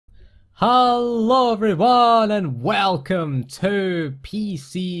Hello everyone and welcome to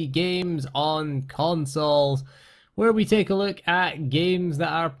PC Games on Consoles, where we take a look at games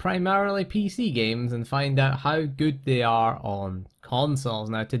that are primarily PC games and find out how good they are on consoles.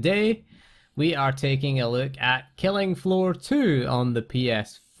 Now today we are taking a look at Killing Floor 2 on the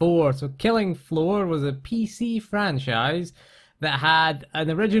PS4. So Killing Floor was a PC franchise that had an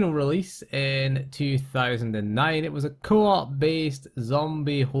original release in 2009. It was a co-op based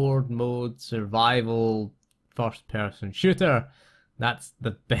zombie horde mode survival first-person shooter. That's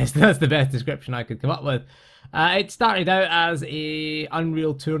the best description I could come up with. It started out as a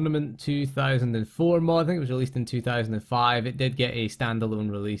Unreal Tournament 2004 mod. I think it was released in 2005. It did get a standalone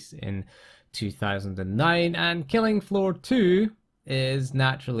release in 2009, and Killing Floor 2 is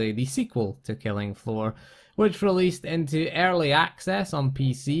naturally the sequel to Killing Floor, which released into early access on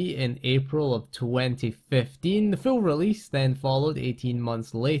PC in April of 2015. The full release then followed 18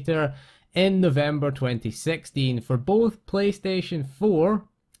 months later in November 2016 for both PlayStation 4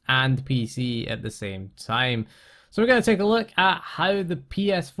 and PC at the same time. So we're going to take a look at how the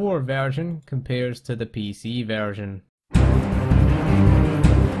PS4 version compares to the PC version.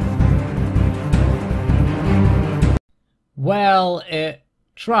 Well, it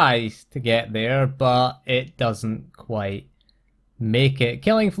tries to get there, but it doesn't quite make it.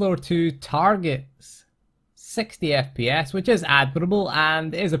 Killing Floor 2 targets 60 FPS, which is admirable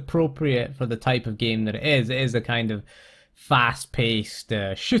and is appropriate for the type of game that it is. It is a kind of fast-paced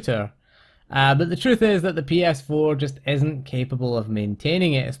shooter. But the truth is that the PS4 just isn't capable of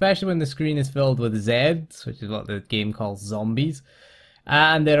maintaining it, especially when the screen is filled with Zeds, which is what the game calls zombies.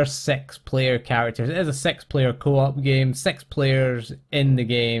 And there are 6-player characters. It is a 6-player co-op game, 6 players in the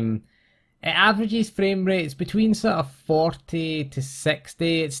game. It averages frame rates between sort of 40 to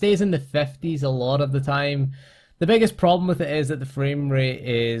 60. It stays in the 50s a lot of the time. The biggest problem with it is that the frame rate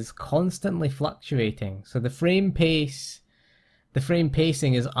is constantly fluctuating. So the frame pacing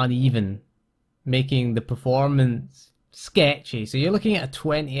is uneven, making the performance sketchy. So you're looking at a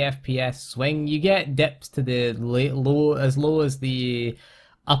 20 FPS swing. You get dips to the low as the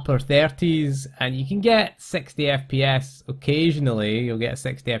upper 30s, and you can get 60 FPS occasionally. You'll get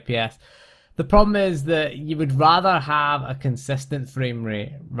 60 FPS. The problem is that you would rather have a consistent frame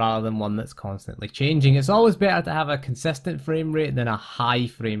rate rather than one that's constantly changing. It's always better to have a consistent frame rate than a high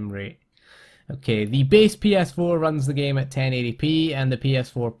frame rate. Okay, the base PS4 runs the game at 1080p and the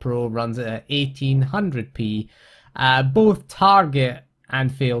PS4 Pro runs it at 1800p. Both target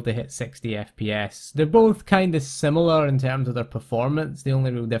and fail to hit 60 FPS. They're both kind of similar in terms of their performance. The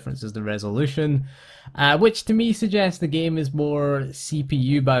only real difference is the resolution, which to me suggests the game is more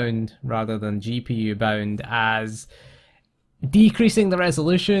CPU bound rather than GPU bound, as decreasing the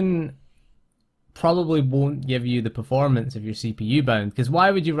resolution probably won't give you the performance if you're CPU bound, because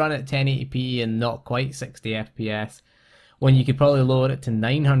why would you run it at 1080p and not quite 60 FPS when you could probably lower it to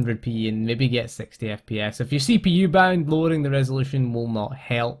 900p and maybe get 60 FPS. If you're CPU bound, lowering the resolution will not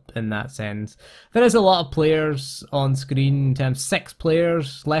help in that sense. There is a lot of players on screen, in terms 6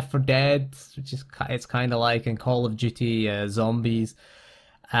 players. Left 4 Dead, which is it's kind of like in Call of Duty Zombies.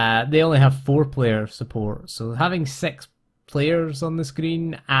 They only have 4-player support, so having 6 players on the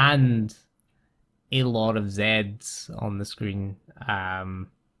screen and a lot of Zeds on the screen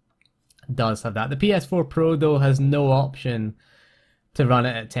does have that. The PS4 Pro though has no option to run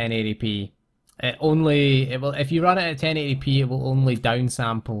it at 1080p. If you run it at 1080p, it will only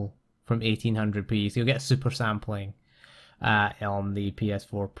downsample from 1800p, so you'll get super sampling on the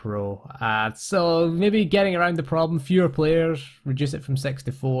PS4 Pro. So maybe getting around the problem: fewer players, reduce it from 6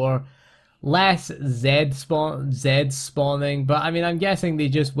 to 4, less Zed spawning. But I mean, I'm guessing they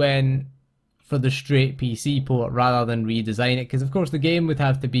just went for the straight PC port rather than redesign it, because of course the game would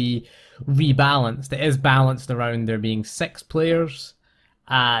have to be rebalanced. It is balanced around there being 6 players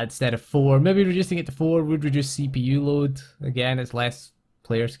instead of 4. Maybe reducing it to 4 would reduce CPU load. Again, it's less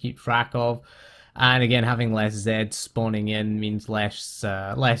players to keep track of, and again, having less Zeds spawning in means less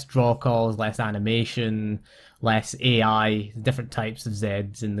draw calls, less animation, less AI, different types of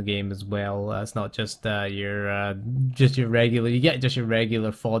Zeds in the game as well. It's not just your regular. You get just your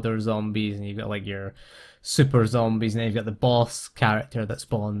regular fodder zombies, and you've got like your super zombies, and then you've got the boss character that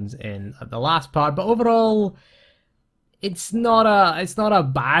spawns in at the last part. But overall, it's not a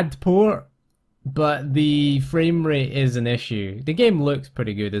bad port, but the frame rate is an issue. The game looks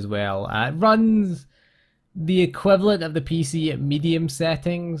pretty good as well. It runs the equivalent of the PC at medium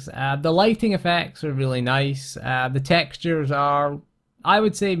settings. The lighting effects are really nice. The textures are, I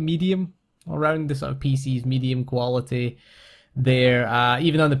would say, medium, around the sort of PC's medium quality. there.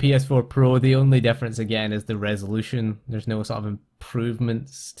 Even on the PS4 Pro, the only difference again is the resolution. There's no sort of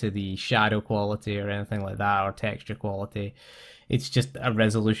improvements to the shadow quality or anything like that, or texture quality. It's just a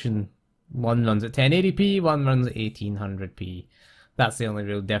resolution. One runs at 1080p, one runs at 1800p. That's the only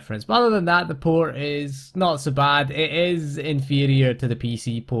real difference. But other than that, the port is not so bad. It is inferior to the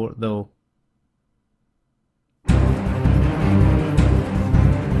PC port though.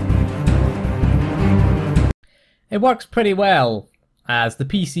 It works pretty well, as the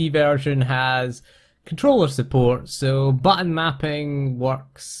PC version has controller support, so button mapping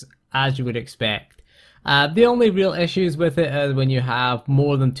works as you would expect. The only real issues with it is when you have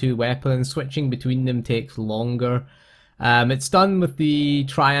more than two weapons, switching between them takes longer. It's done with the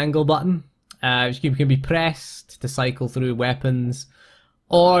triangle button, which can be pressed to cycle through weapons,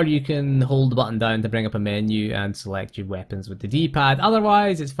 or you can hold the button down to bring up a menu and select your weapons with the D-pad.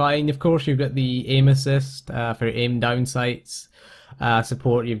 Otherwise, it's fine. Of course, you've got the aim assist for aim down sights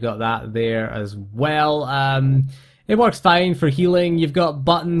support. You've got that there as well. It works fine for healing. You've got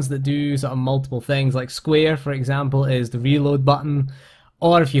buttons that do sort of multiple things, like square, for example, is the reload button.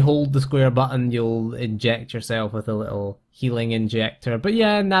 Or if you hold the square button, you'll inject yourself with a little healing injector. But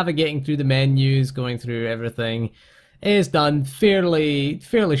yeah, navigating through the menus, going through everything is done fairly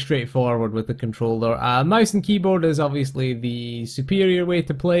straightforward with the controller. Mouse and keyboard is obviously the superior way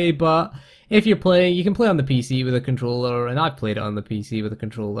to play, but if you're playing, you can play on the PC with a controller, and I've played it on the PC with a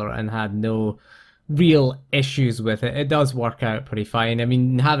controller and had no real issues with it. It does work out pretty fine. I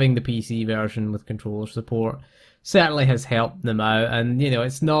mean, having the PC version with controller support certainly has helped them out, and you know,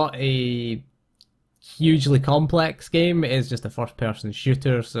 it's not a hugely complex game. It is just a first-person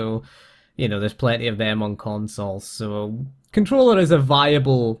shooter, so you know, there's plenty of them on consoles, so controller is a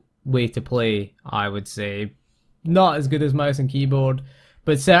viable way to play, I would say. Not as good as mouse and keyboard,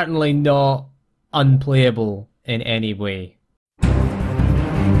 but certainly not unplayable in any way.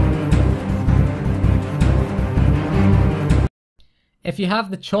 If you have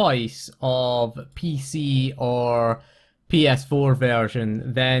the choice of PC or PS4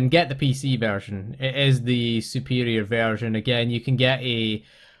 version, then get the PC version. It is the superior version. Again, you can get a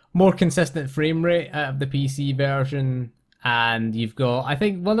more consistent frame rate out of the PC version, and you've got, I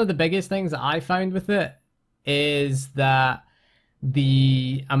think one of the biggest things that I found with it is that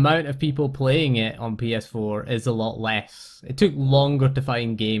the amount of people playing it on PS4 is a lot less. It took longer to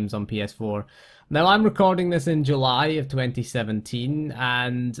find games on PS4. Now, I'm recording this in July of 2017,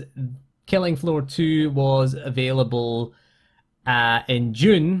 and Killing Floor 2 was available in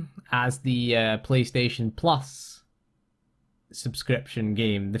June as the PlayStation Plus subscription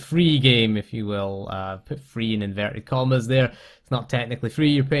game, the free game, if you will. Put free in inverted commas there. It's not technically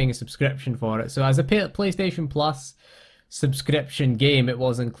free, you're paying a subscription for it. So as a PlayStation Plus subscription game, it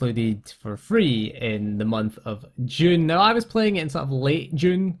was included for free in the month of June. Now, I was playing it in sort of late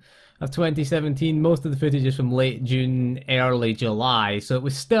June of 2017. Most of the footage is from late June, early July, so it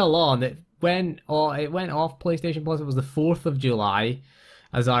was still on. It went off PlayStation Plus. It was the 4th of July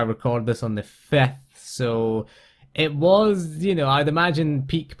as I record this on the 5th, so it was, you know, I'd imagine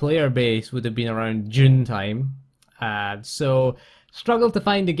peak player base would have been around June time. So struggled to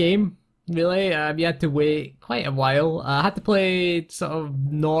find a game, really. You had to wait quite a while. I had to play sort of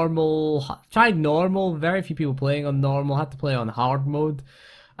normal, tried normal, very few people playing on normal, had to play on hard mode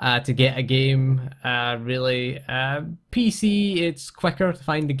to get a game, really. PC, it's quicker to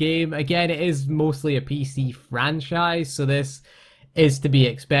find the game. Again, it is mostly a PC franchise, so this is to be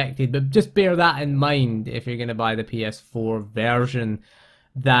expected, but just bear that in mind if you're going to buy the PS4 version,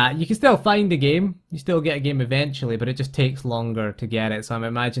 that you can still find the game, you still get a game eventually, but it just takes longer to get it, so I'm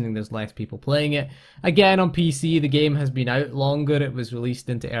imagining there's less people playing it. Again, on PC, the game has been out longer. It was released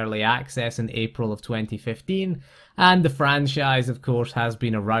into early access in April of 2015, and the franchise, of course, has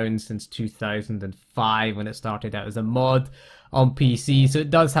been around since 2005 when it started out as a mod on PC, so it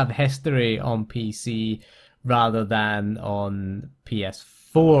does have history on PC rather than on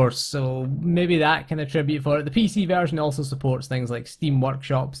PS4, so maybe that can attribute for it. The PC version also supports things like Steam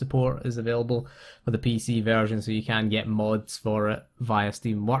Workshop support is available for the PC version, so you can get mods for it via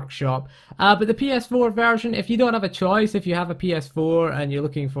Steam Workshop. But the PS4 version, if you don't have a choice, if you have a PS4 and you're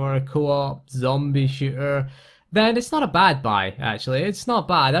looking for a co-op zombie shooter, then it's not a bad buy, actually. It's not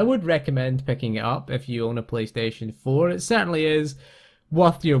bad. I would recommend picking it up if you own a PlayStation 4. It certainly is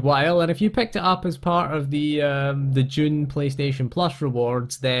worth your while, and if you picked it up as part of the June PlayStation Plus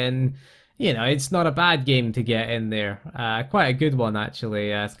rewards, then you know it's not a bad game to get in there. Quite a good one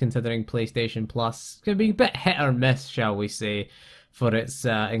actually, considering PlayStation Plus can be a bit hit or miss, shall we say, for its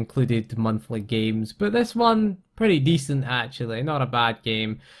included monthly games. But this one, pretty decent actually, not a bad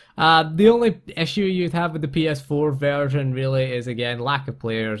game. The only issue you'd have with the PS4 version really is, again, lack of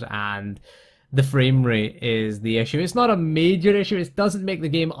players, and the frame rate is the issue. It's not a major issue. It doesn't make the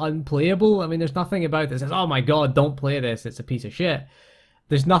game unplayable. I mean, there's nothing about it that says, oh my god, don't play this, it's a piece of shit.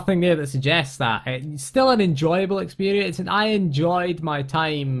 There's nothing there that suggests that. It's still an enjoyable experience, and I enjoyed my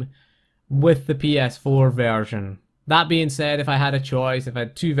time with the PS4 version. That being said, if I had a choice, if I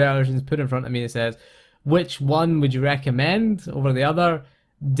had two versions put in front of me that says, which one would you recommend over the other?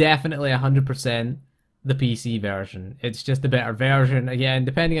 Definitely 100% the PC version. It's just a better version. Again,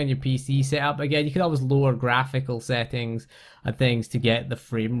 depending on your PC setup, again, you can always lower graphical settings and things to get the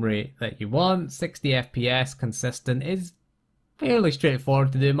frame rate that you want. 60 FPS consistent is fairly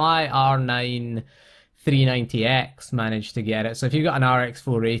straightforward to do. My R9 390X managed to get it. So if you've got an RX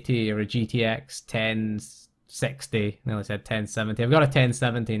 480 or a GTX 1060, I nearly said 1070. I've got a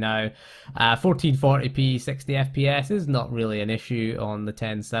 1070 now. 1440p 60 FPS is not really an issue on the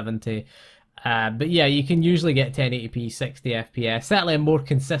 1070. But yeah, you can usually get 1080p 60 FPS. Certainly a more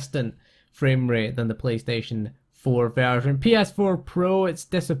consistent frame rate than the PlayStation 4 version. PS4 Pro, it's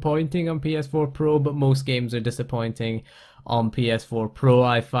disappointing on PS4 Pro, but most games are disappointing on PS4 Pro,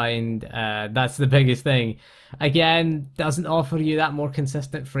 I find. That's the biggest thing. Again, doesn't offer you that more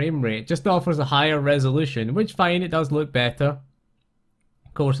consistent frame rate. Just offers a higher resolution, which, fine, it does look better.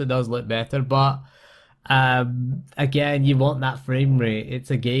 Of course it does look better, but again, you want that frame rate.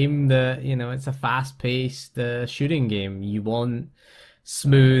 It's a game that, you know, it's a fast-paced shooting game. You want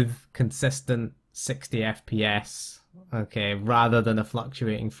smooth, consistent 60 FPS, okay, rather than a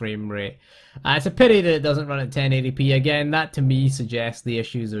fluctuating frame rate. It's a pity that it doesn't run at 1080p. Again, that to me suggests the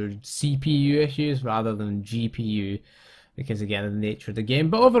issues are CPU issues rather than GPU, because again, of the nature of the game.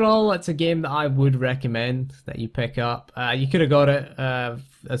 But overall, it's a game that I would recommend that you pick up. You could have got it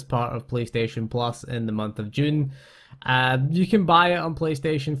as part of PlayStation Plus in the month of June. You can buy it on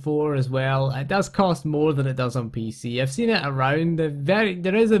PlayStation 4 as well. It does cost more than it does on PC. I've seen it around.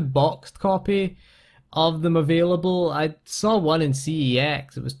 There is a boxed copy of them available. I saw one in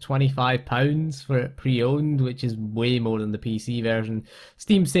CEX. It was £25 for it pre-owned, which is way more than the PC version.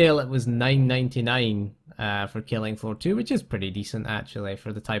 Steam sale, it was $9.99 for Killing Floor 2, which is pretty decent actually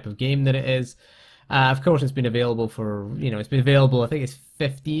for the type of game that it is. Of course, it's been available for, you know, it's been available, I think it's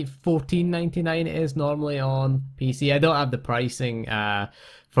 $14.99 it is normally on PC. I don't have the pricing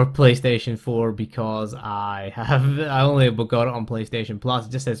for PlayStation 4 because I only got it on PlayStation Plus.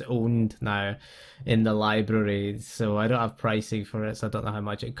 It just says owned now in the library, so I don't have pricing for it, so I don't know how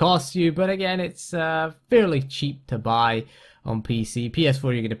much it costs you. But again, it's fairly cheap to buy on PC. PS4,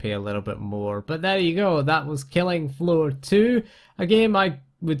 you're going to pay a little bit more. But there you go. That was Killing Floor 2, a game I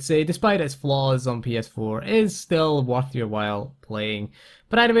would say, despite its flaws on PS4, is still worth your while playing.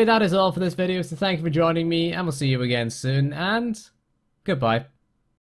 But anyway, that is all for this video, so thank you for joining me, and we'll see you again soon, and goodbye.